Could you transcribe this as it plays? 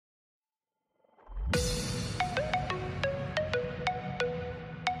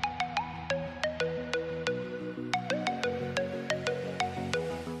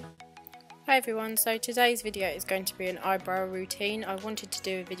Hi everyone, so today's video is going to be an eyebrow routine. I wanted to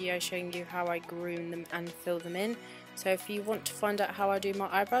do a video showing you how I groom them and fill them in. So if you want to find out how I do my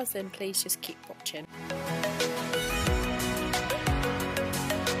eyebrows, then please just keep watching.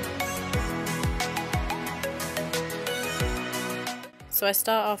 So I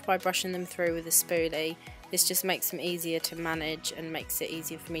start off by brushing them through with a spoolie. This just makes them easier to manage and makes it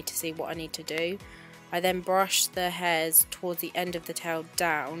easier for me to see what I need to do. I then brush the hairs towards the end of the tail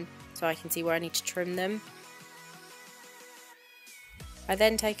down so I can see where I need to trim them. I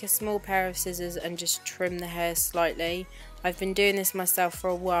then take a small pair of scissors and just trim the hairs slightly. I've been doing this myself for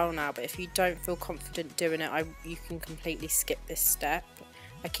a while now, but if you don't feel confident doing it, you can completely skip this step.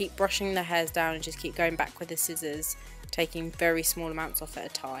 I keep brushing the hairs down and just keep going back with the scissors, taking very small amounts off at a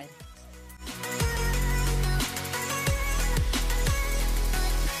time.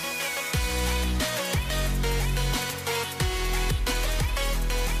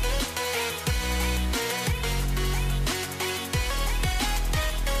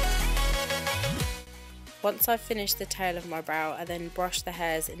 Once I've finished the tail of my brow, I then brush the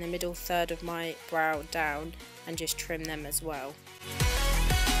hairs in the middle third of my brow down and just trim them as well.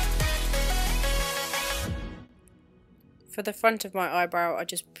 For the front of my eyebrow, I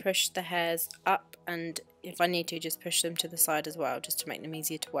just push the hairs up, and if I need to, just push them to the side as well, just to make them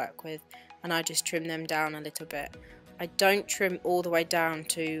easier to work with, and I just trim them down a little bit. I don't trim all the way down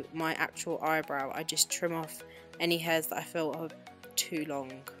to my actual eyebrow, I just trim off any hairs that I feel are too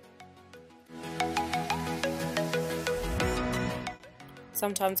long.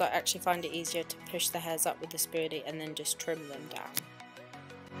 Sometimes I actually find it easier to push the hairs up with the spoolie and then just trim them down.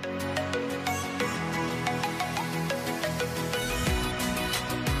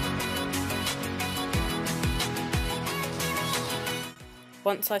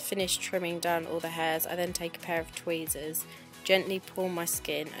 Once I've finished trimming down all the hairs, I then take a pair of tweezers, gently pull my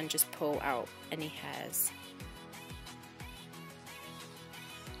skin and just pull out any hairs.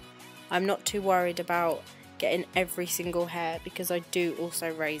 I'm not too worried about getting every single hair because I do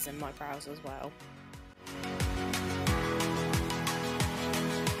also razor my brows as well.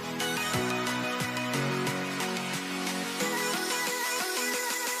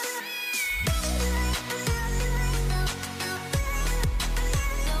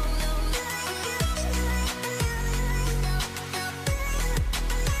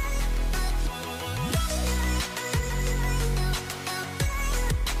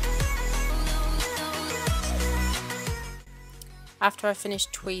 After I finish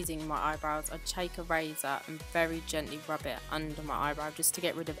tweezing my eyebrows, I take a razor and very gently rub it under my eyebrow just to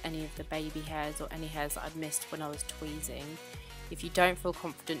get rid of any of the baby hairs or any hairs that I'd missed when I was tweezing. If you don't feel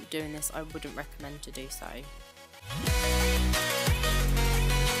confident doing this, I wouldn't recommend to do so.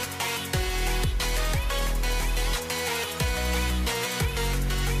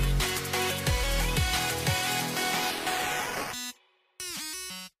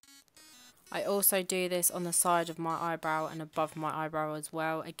 I also do this on the side of my eyebrow and above my eyebrow as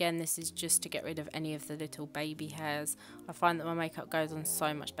well. Again, this is just to get rid of any of the little baby hairs. I find that my makeup goes on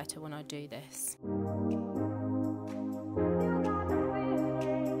so much better when I do this.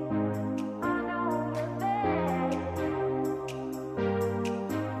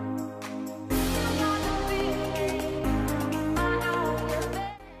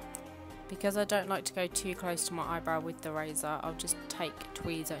 Because I don't like to go too close to my eyebrow with the razor, I'll just take a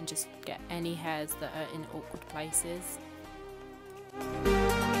tweezer and just get any hairs that are in awkward places.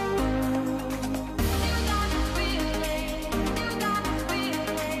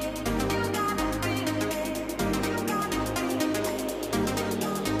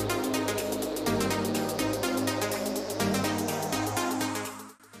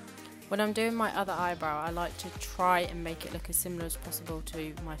 When I'm doing my other eyebrow, I like to try and make it look as similar as possible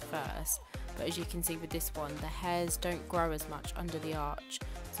to my first, but as you can see with this one, the hairs don't grow as much under the arch,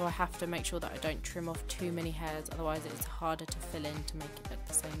 so I have to make sure that I don't trim off too many hairs, otherwise it's harder to fill in to make it look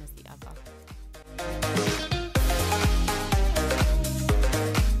the same as the other.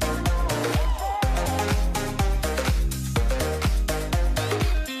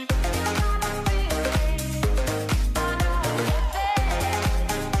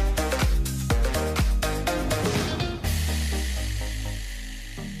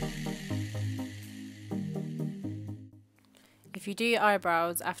 If you do your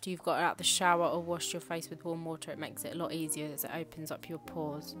eyebrows after you've got out the shower or washed your face with warm water, it makes it a lot easier as it opens up your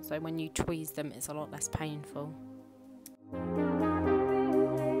pores. So when you tweeze them, it's a lot less painful.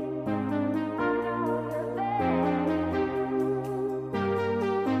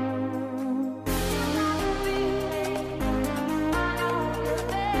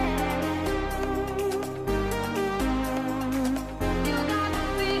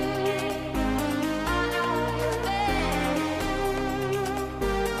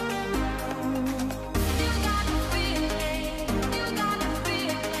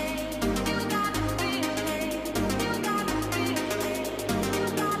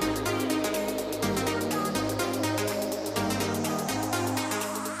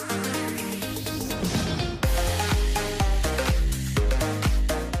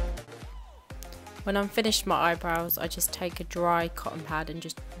 When I'm finished my eyebrows, I just take a dry cotton pad and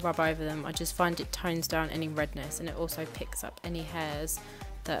just rub over them. I just find it tones down any redness, and it also picks up any hairs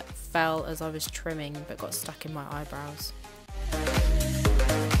that fell as I was trimming but got stuck in my eyebrows.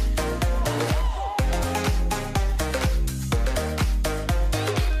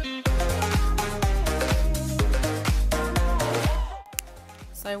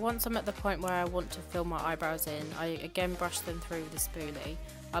 So once I'm at the point where I want to fill my eyebrows in, I again brush them through with a spoolie.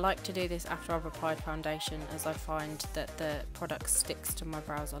 I like to do this after I've applied foundation, as I find that the product sticks to my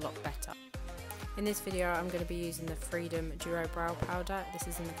brows a lot better. In this video I'm going to be using the Freedom Duo Brow Powder. This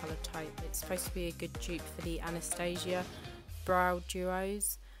is in the colour Taupe. It's supposed to be a good dupe for the Anastasia Brow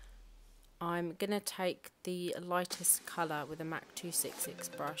Duos. I'm going to take the lightest colour with a MAC 266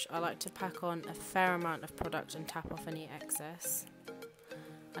 brush. I like to pack on a fair amount of product and tap off any excess.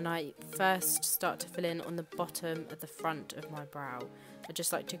 And I first start to fill in on the bottom of the front of my brow. I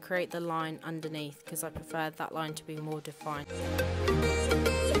just like to create the line underneath because I prefer that line to be more defined.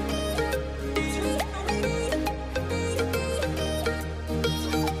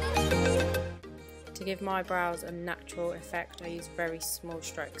 To give my brows a natural effect, I use very small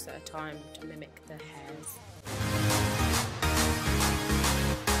strokes at a time to mimic the hairs.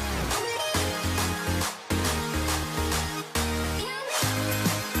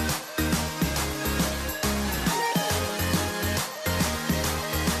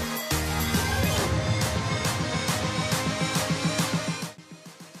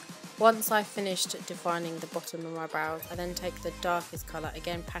 Once I've finished defining the bottom of my brows, I then take the darkest colour,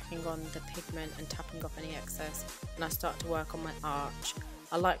 again packing on the pigment and tapping off any excess, and I start to work on my arch.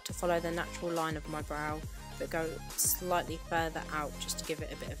 I like to follow the natural line of my brow, but go slightly further out just to give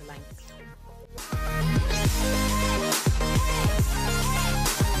it a bit of length.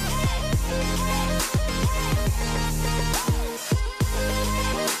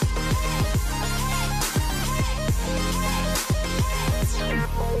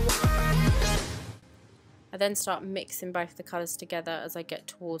 I then start mixing both the colours together as I get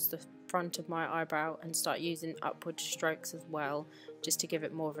towards the front of my eyebrow and start using upward strokes as well, just to give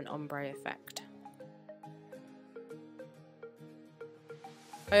it more of an ombre effect.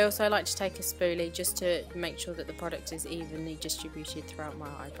 I also like to take a spoolie just to make sure that the product is evenly distributed throughout my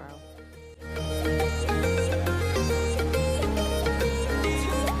eyebrow.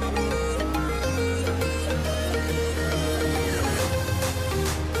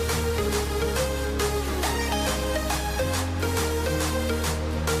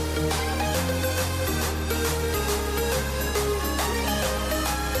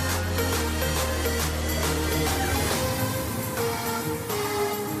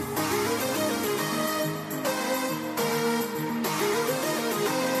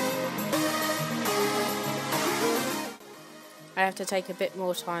 I have to take a bit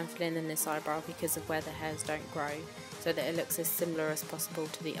more time filling in this eyebrow because of where the hairs don't grow, so that it looks as similar as possible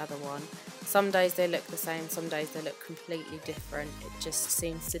to the other one. Some days they look the same, some days they look completely different. It just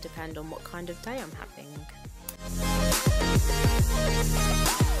seems to depend on what kind of day I'm having.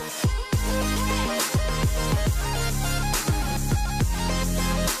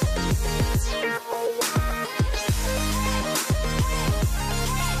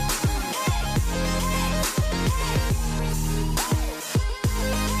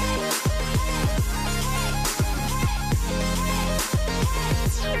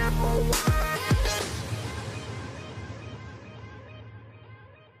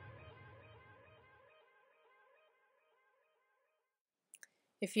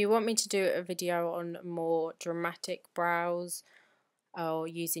 If you want me to do a video on more dramatic brows or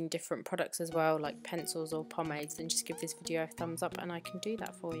using different products as well, like pencils or pomades, then just give this video a thumbs up and I can do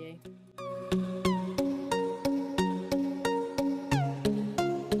that for you.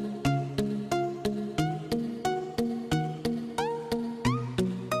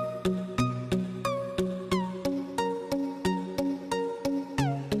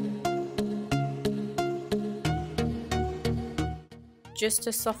 Just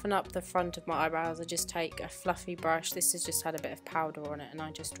to soften up the front of my eyebrows, I just take a fluffy brush. This has just had a bit of powder on it and I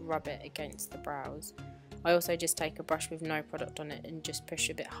just rub it against the brows. I also just take a brush with no product on it and just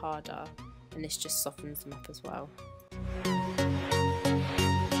push a bit harder, and this just softens them up as well.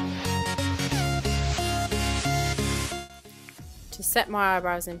 To set my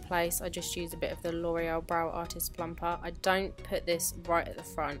eyebrows in place, I just use a bit of the L'Oreal Brow Artist Plumper. I don't put this right at the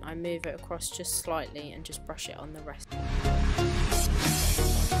front, I move it across just slightly and just brush it on the rest.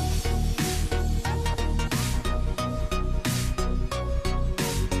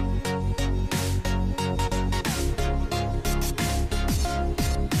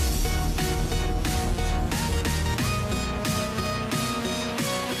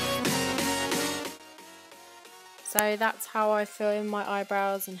 So that's how I fill in my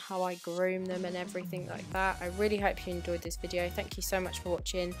eyebrows and how I groom them and everything like that. I really hope you enjoyed this video. Thank you so much for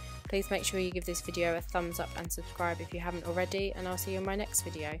watching. Please make sure you give this video a thumbs up and subscribe if you haven't already, and I'll see you in my next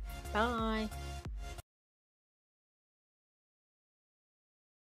video. Bye!